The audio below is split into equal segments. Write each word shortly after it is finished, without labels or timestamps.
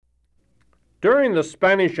During the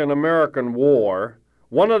Spanish and American War,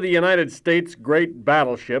 one of the United States' great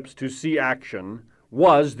battleships to see action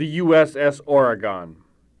was the USS Oregon.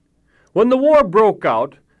 When the war broke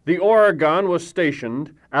out, the Oregon was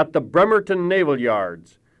stationed at the Bremerton Naval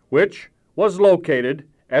Yards, which was located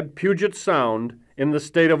at Puget Sound in the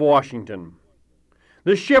state of Washington.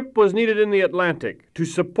 The ship was needed in the Atlantic to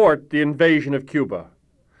support the invasion of Cuba.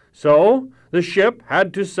 So the ship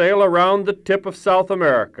had to sail around the tip of South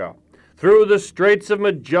America, through the Straits of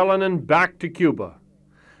Magellan and back to Cuba.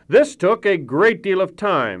 This took a great deal of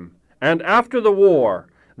time, and after the war,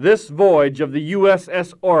 this voyage of the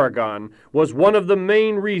USS Oregon was one of the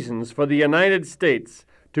main reasons for the United States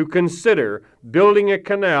to consider building a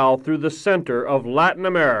canal through the center of Latin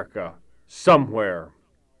America, somewhere.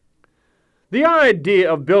 The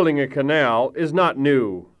idea of building a canal is not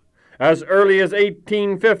new. As early as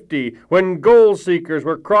 1850, when gold seekers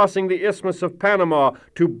were crossing the Isthmus of Panama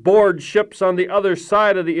to board ships on the other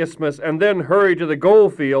side of the isthmus and then hurry to the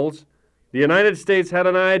gold fields, the United States had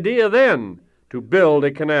an idea then to build a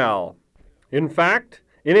canal. In fact,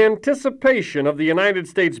 in anticipation of the United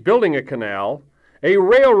States building a canal, a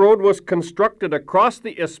railroad was constructed across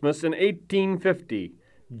the isthmus in 1850,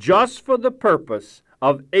 just for the purpose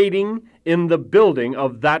of aiding in the building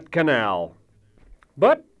of that canal.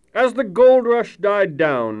 But as the gold rush died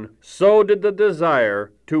down, so did the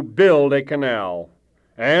desire to build a canal.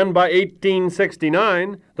 And by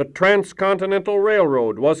 1869, the Transcontinental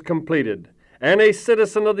Railroad was completed, and a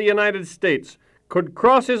citizen of the United States could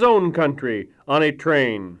cross his own country on a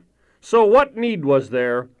train. So what need was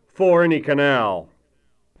there for any canal?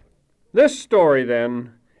 This story,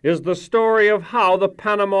 then, is the story of how the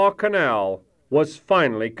Panama Canal was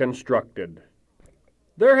finally constructed.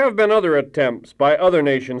 There have been other attempts by other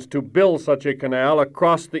nations to build such a canal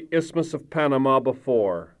across the Isthmus of Panama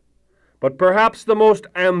before, but perhaps the most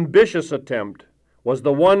ambitious attempt was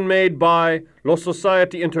the one made by La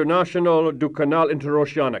Société Internationale du Canal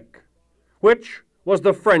Interoceanique, which was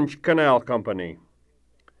the French Canal Company.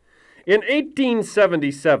 In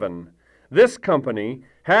 1877, this company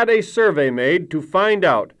had a survey made to find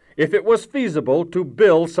out if it was feasible to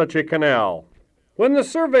build such a canal. When the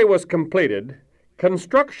survey was completed,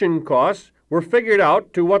 construction costs were figured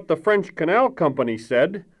out to what the French Canal Company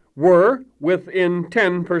said were within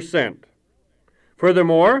 10%.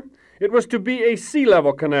 Furthermore, it was to be a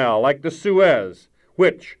sea-level canal like the Suez,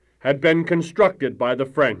 which had been constructed by the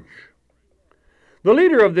French. The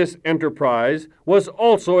leader of this enterprise was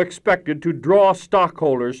also expected to draw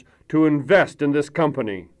stockholders to invest in this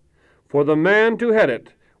company, for the man to head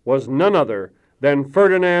it was none other than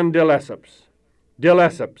Ferdinand de Lesseps. De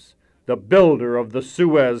Lesseps, the builder of the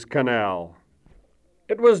Suez Canal.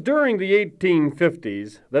 It was during the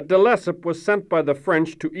 1850s that de Lesseps was sent by the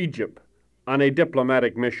French to Egypt on a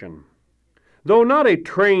diplomatic mission. Though not a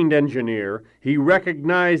trained engineer, he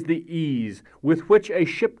recognized the ease with which a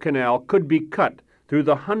ship canal could be cut through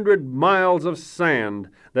the 100 miles of sand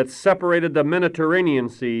that separated the Mediterranean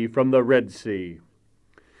Sea from the Red Sea.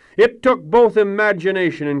 It took both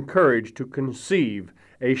imagination and courage to conceive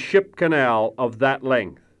a ship canal of that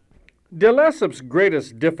length. De Lesseps'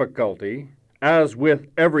 greatest difficulty, as with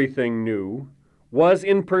everything new, was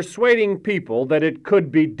in persuading people that it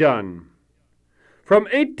could be done. From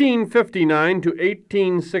 1859 to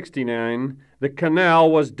 1869, the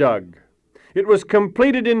canal was dug. It was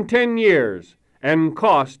completed in 10 years and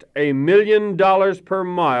cost $1 million per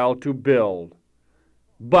mile to build.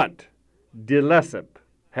 But de Lesseps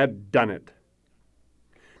had done it.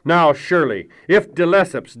 Now surely, if de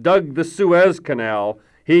Lesseps dug the Suez Canal,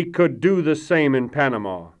 he could do the same in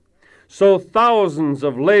Panama. So thousands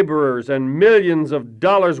of laborers and millions of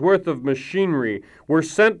dollars worth of machinery were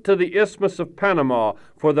sent to the Isthmus of Panama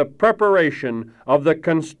for the preparation of the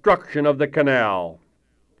construction of the canal.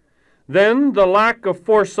 Then the lack of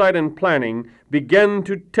foresight and planning began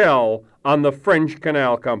to tell on the French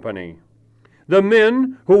Canal Company. The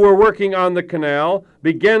men who were working on the canal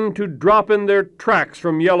began to drop in their tracks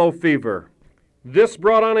from yellow fever. This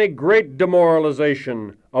brought on a great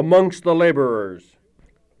demoralization amongst the laborers.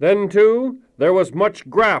 Then, too, there was much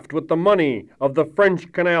graft with the money of the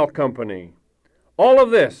French Canal Company. All of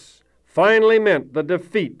this finally meant the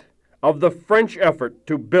defeat of the French effort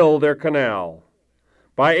to build their canal.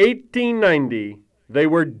 By 1890, they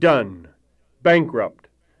were done, bankrupt,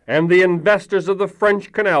 and the investors of the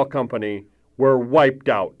French Canal Company were wiped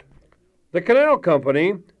out. The Canal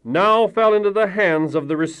Company now fell into the hands of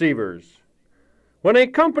the receivers. When a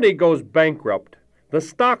company goes bankrupt, the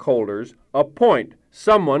stockholders appoint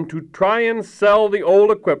someone to try and sell the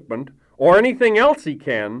old equipment or anything else he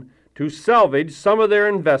can to salvage some of their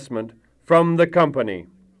investment from the company.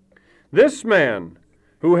 This man,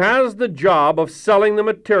 who has the job of selling the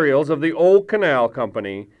materials of the old canal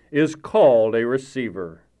company, is called a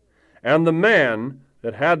receiver. And the man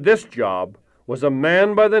that had this job was a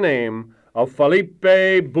man by the name of Felipe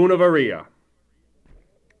Buenaventura.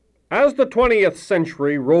 As the 20th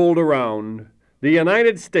century rolled around, the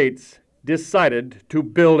United States decided to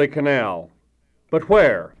build a canal. But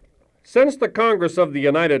where? Since the Congress of the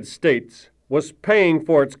United States was paying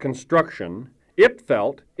for its construction, it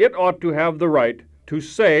felt it ought to have the right to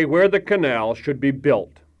say where the canal should be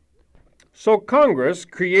built. So Congress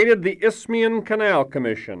created the Isthmian Canal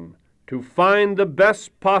Commission to find the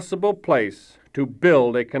best possible place to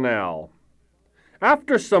build a canal.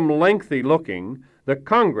 After some lengthy looking, the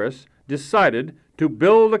Congress decided to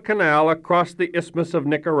build a canal across the Isthmus of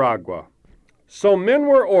Nicaragua. So men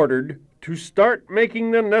were ordered to start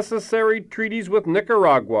making the necessary treaties with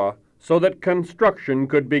Nicaragua so that construction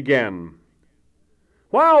could begin.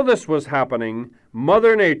 While this was happening,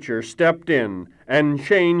 Mother Nature stepped in and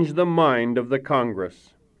changed the mind of the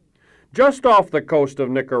Congress. Just off the coast of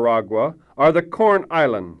Nicaragua are the Corn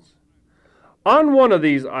Islands. On one of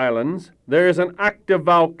these islands, there is an active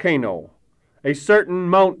volcano, a certain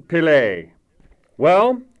Mount Pelée.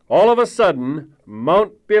 Well, all of a sudden,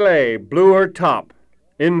 Mount Pelée blew her top.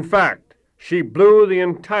 In fact, she blew the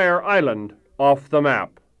entire island off the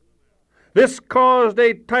map. This caused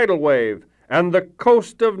a tidal wave, and the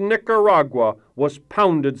coast of Nicaragua was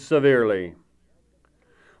pounded severely.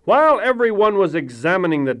 While everyone was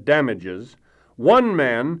examining the damages, one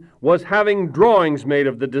man was having drawings made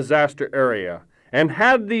of the disaster area and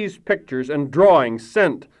had these pictures and drawings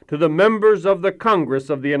sent to the members of the Congress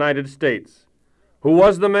of the United States. Who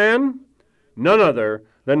was the man? None other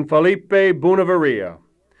than Felipe Buenaventura.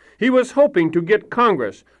 He was hoping to get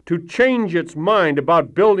Congress to change its mind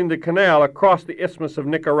about building the canal across the Isthmus of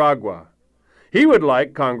Nicaragua. He would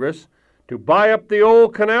like Congress to buy up the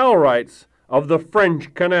old canal rights of the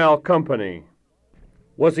French Canal Company.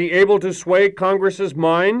 Was he able to sway Congress's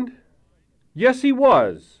mind? Yes, he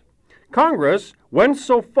was. Congress went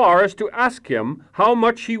so far as to ask him how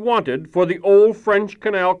much he wanted for the old French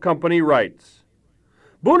Canal Company rights.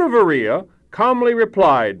 Buenaventura calmly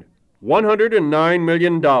replied, $109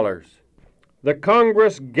 million. The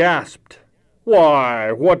Congress gasped.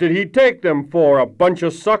 Why, what did he take them for, a bunch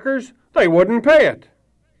of suckers? They wouldn't pay it.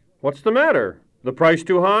 What's the matter? The price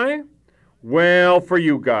too high? Well, for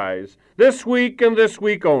you guys, this week and this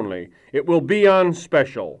week only, it will be on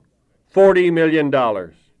special. $40 million.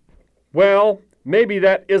 Well, maybe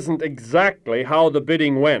that isn't exactly how the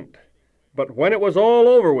bidding went. But when it was all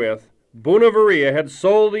over with, Buenaventura had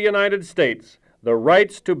sold the United States the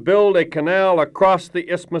rights to build a canal across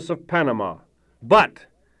the Isthmus of Panama. But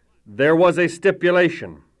there was a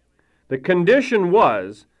stipulation. The condition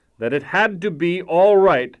was that it had to be all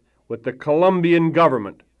right with the Colombian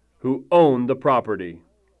government, who owned the property.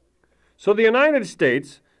 So the United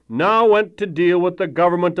States now went to deal with the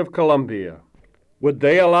government of Colombia. Would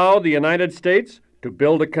they allow the United States to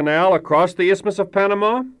build a canal across the Isthmus of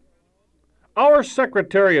Panama? Our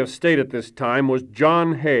Secretary of State at this time was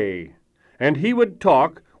John Hay, and he would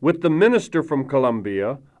talk with the minister from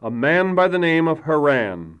Colombia, a man by the name of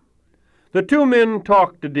Haran. The two men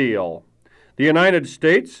talked a deal. The United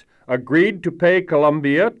States agreed to pay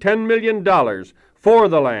Colombia $10 million for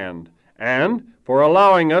the land and for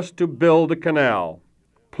allowing us to build the canal.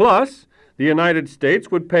 Plus, the United States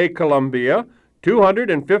would pay Colombia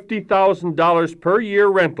 $250,000 per year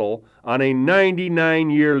rental on a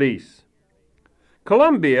 99-year lease.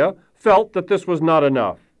 Colombia felt that this was not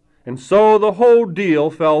enough, and so the whole deal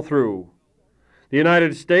fell through. The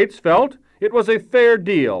United States felt it was a fair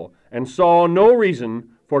deal and saw no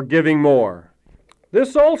reason for giving more.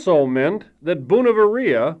 This also meant that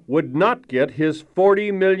Buenaventura would not get his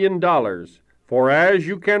 $40 million, for as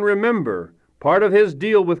you can remember, part of his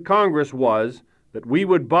deal with Congress was that we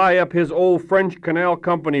would buy up his old French Canal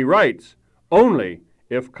Company rights only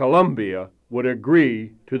if Colombia would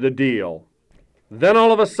agree to the deal. Then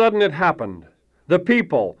all of a sudden it happened. The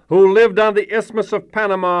people who lived on the Isthmus of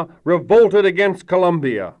Panama revolted against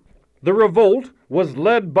Colombia. The revolt was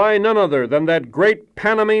led by none other than that great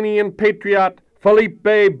Panamanian patriot, Felipe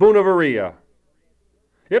Buenaventura.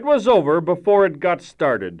 It was over before it got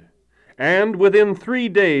started, and within 3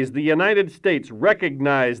 days the United States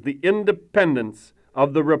recognized the independence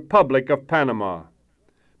of the Republic of Panama.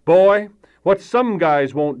 Boy, what some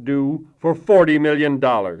guys won't do for $40 million.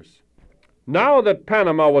 Now that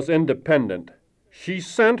Panama was independent, she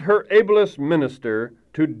sent her ablest minister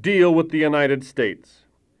to deal with the United States.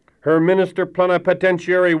 Her minister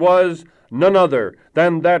plenipotentiary was none other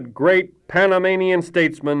than that great Panamanian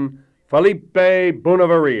statesman, Felipe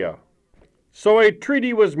Buenaventura. So a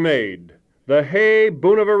treaty was made, the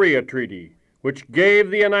Hay-Bounaveria Treaty, which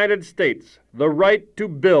gave the United States the right to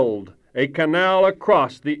build a canal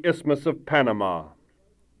across the Isthmus of Panama.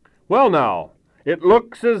 Well now, it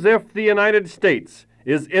looks as if the United States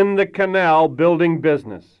is in the canal building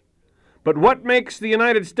business. But what makes the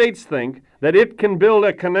United States think that it can build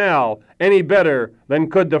a canal any better than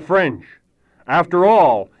could the French? After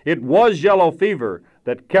all, it was yellow fever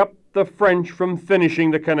that kept the French from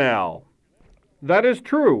finishing the canal. That is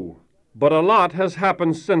true, but a lot has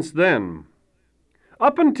happened since then.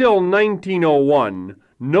 Up until 1901,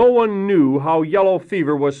 no one knew how yellow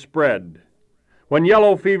fever was spread. When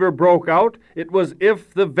yellow fever broke out, it was as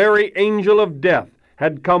if the very angel of death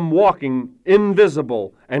had come walking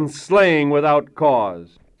invisible and slaying without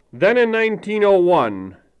cause. Then in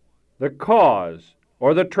 1901, the cause,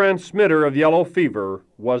 or the transmitter of yellow fever,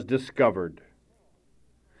 was discovered.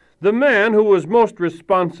 The man who was most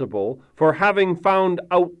responsible for having found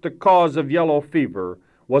out the cause of yellow fever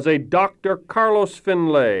was a Dr. Carlos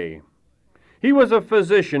Finlay. He was a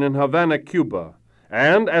physician in Havana, Cuba,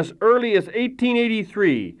 and as early as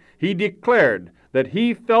 1883 he declared that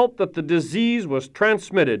he felt that the disease was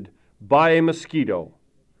transmitted by a mosquito.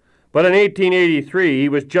 But in 1883 he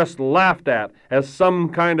was just laughed at as some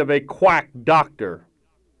kind of a quack doctor.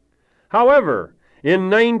 However, in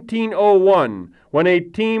 1901, when a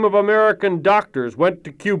team of American doctors went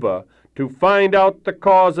to Cuba to find out the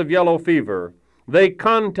cause of yellow fever, they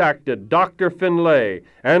contacted Dr. Finlay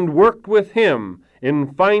and worked with him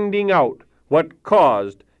in finding out what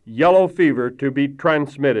caused yellow fever to be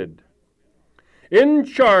transmitted. In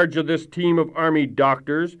charge of this team of Army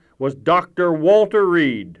doctors was Dr. Walter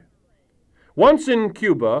Reed. Once in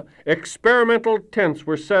Cuba, experimental tents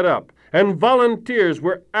were set up, and volunteers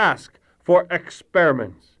were asked for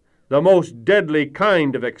experiments, the most deadly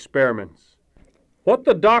kind of experiments. What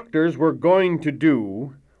the doctors were going to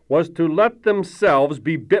do was to let themselves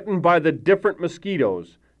be bitten by the different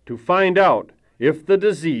mosquitoes to find out if the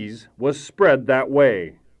disease was spread that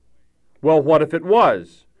way. Well, what if it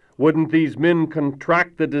was? Wouldn't these men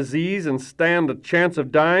contract the disease and stand a chance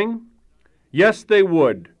of dying? Yes, they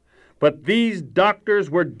would. But these doctors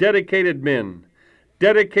were dedicated men,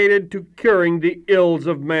 dedicated to curing the ills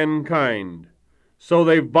of mankind. So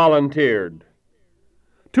they volunteered.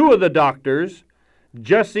 Two of the doctors,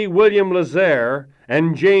 Jesse William Lazare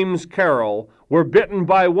and James Carroll, were bitten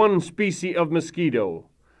by one species of mosquito,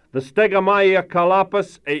 the Stegomyia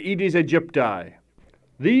calapis Aedes aegypti.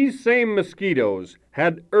 These same mosquitoes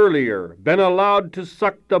had earlier been allowed to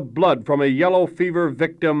suck the blood from a yellow fever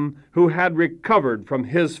victim who had recovered from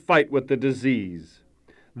his fight with the disease.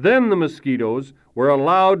 Then the mosquitoes were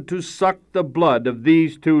allowed to suck the blood of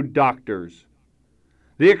these two doctors.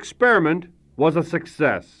 The experiment was a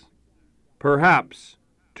success, perhaps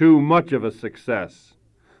too much of a success,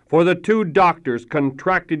 for the two doctors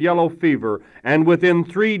contracted yellow fever, and within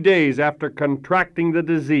 3 days after contracting the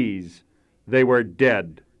disease, they were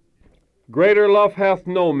dead. Greater love hath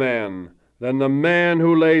no man than the man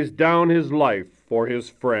who lays down his life for his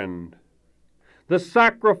friend. The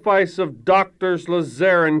sacrifice of Doctors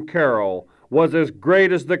Lazare and Carroll was as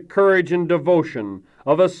great as the courage and devotion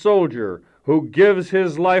of a soldier who gives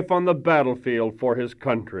his life on the battlefield for his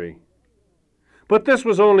country. But this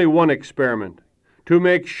was only one experiment. To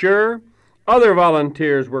make sure, other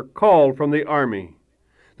volunteers were called from the Army.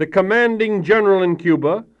 The commanding general in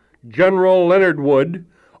Cuba, General Leonard Wood,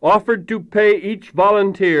 offered to pay each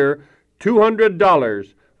volunteer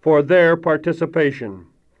 $200 for their participation,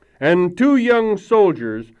 and 2 young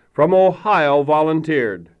soldiers from Ohio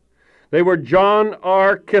volunteered. They were John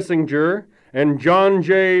R. Kissinger and John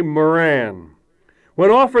J. Moran.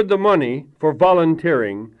 When offered the money for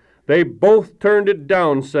volunteering, they both turned it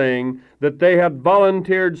down, saying that they had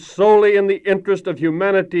volunteered solely in the interest of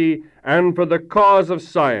humanity and for the cause of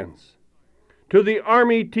science. To the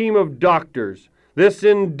Army team of doctors, this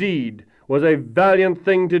indeed was a valiant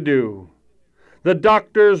thing to do. The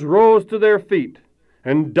doctors rose to their feet,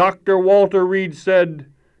 and Dr. Walter Reed said,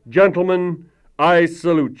 "Gentlemen, I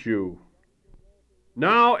salute you."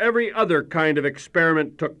 Now every other kind of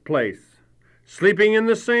experiment took place. Sleeping in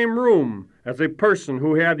the same room as a person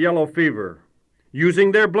who had yellow fever,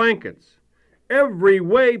 using their blankets. Every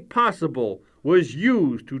way possible was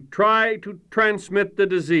used to try to transmit the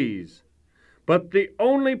disease. But the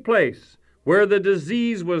only place where the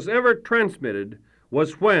disease was ever transmitted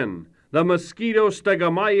was when the mosquito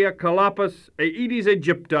Stegomyia calapis Aedes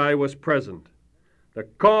aegypti was present. The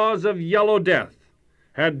cause of yellow death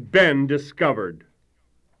had been discovered.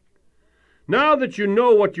 Now that you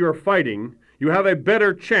know what you're fighting, you have a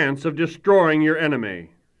better chance of destroying your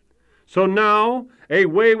enemy. So now a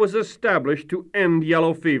way was established to end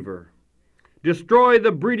yellow fever. Destroy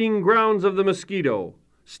the breeding grounds of the mosquito,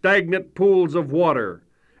 stagnant pools of water,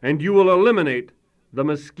 and you will eliminate the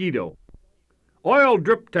mosquito. Oil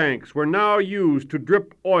drip tanks were now used to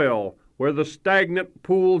drip oil where the stagnant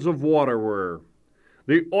pools of water were.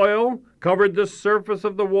 The oil covered the surface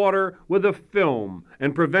of the water with a film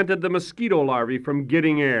and prevented the mosquito larvae from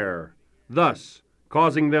getting air, thus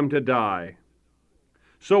causing them to die.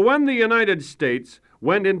 So when the United States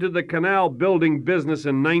went into the canal building business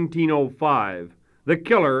in 1905, the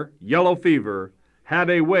killer, yellow fever, had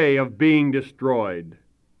a way of being destroyed.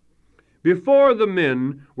 Before the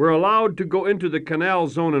men were allowed to go into the canal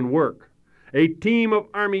zone and work, a team of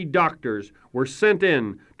Army doctors were sent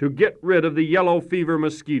in to get rid of the yellow fever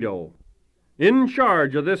mosquito. In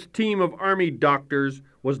charge of this team of Army doctors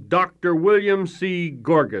was Dr. William C.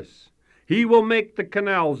 Gorgas. He will make the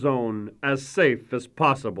canal zone as safe as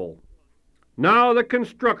possible. Now the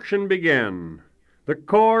construction began. The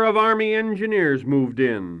Corps of Army Engineers moved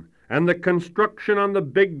in, and the construction on the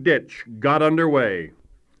big ditch got underway.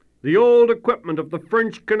 The old equipment of the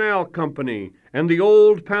French Canal Company and the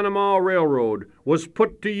old Panama Railroad was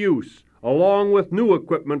put to use, along with new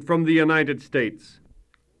equipment from the United States.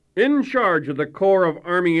 In charge of the Corps of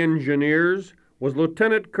Army Engineers was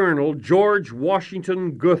Lieutenant Colonel George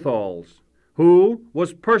Washington Goethals, who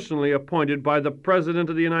was personally appointed by the President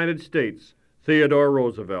of the United States, Theodore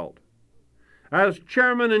Roosevelt. As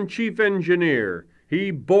Chairman and Chief Engineer,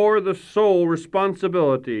 he bore the sole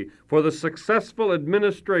responsibility for the successful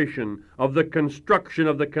administration of the construction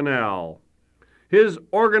of the canal. His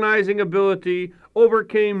organizing ability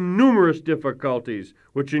overcame numerous difficulties,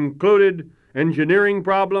 which included engineering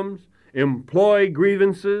problems, employee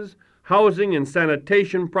grievances, housing and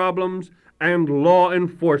sanitation problems, and law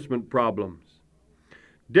enforcement problems.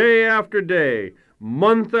 Day after day,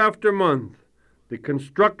 month after month, the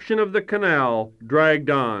construction of the canal dragged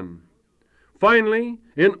on. Finally,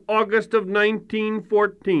 in August of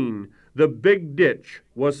 1914, the big ditch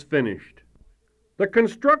was finished. The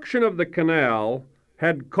construction of the canal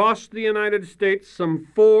had cost the United States some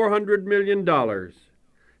 $400 million,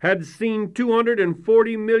 had seen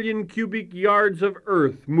 240 million cubic yards of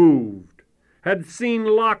earth moved, had seen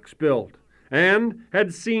locks built, and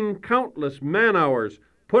had seen countless man-hours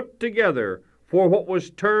put together for what was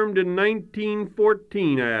termed in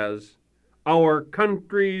 1914 as our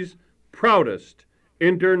country's proudest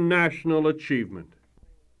international achievement.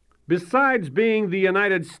 Besides being the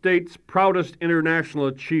United States' proudest international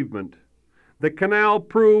achievement, the canal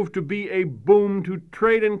proved to be a boom to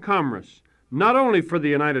trade and commerce, not only for the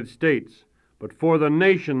United States, but for the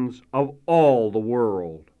nations of all the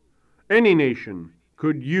world. Any nation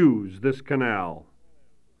could use this canal.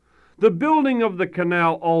 The building of the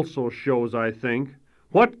canal also shows, I think,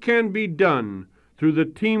 what can be done through the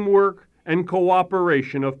teamwork and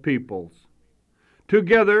cooperation of peoples.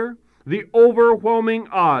 Together, the overwhelming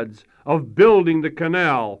odds of building the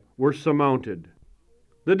canal were surmounted.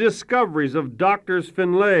 The discoveries of Doctors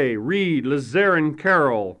Finlay, Reed, Lazare, and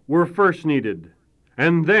Carroll were first needed,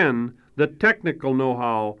 and then the technical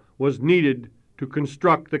know-how was needed to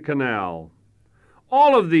construct the canal.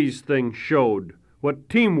 All of these things showed what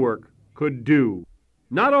teamwork could do,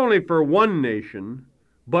 not only for one nation,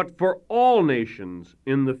 but for all nations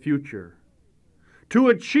in the future. To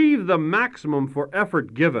achieve the maximum for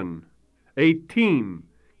effort given, a team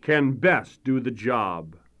can best do the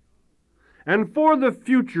job. And for the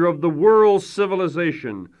future of the world's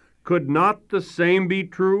civilization, could not the same be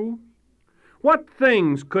true? What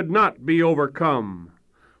things could not be overcome?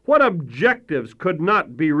 What objectives could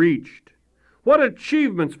not be reached? What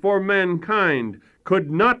achievements for mankind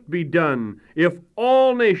could not be done if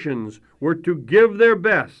all nations were to give their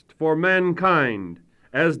best for mankind,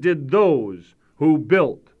 as did those who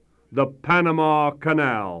built the Panama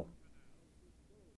Canal?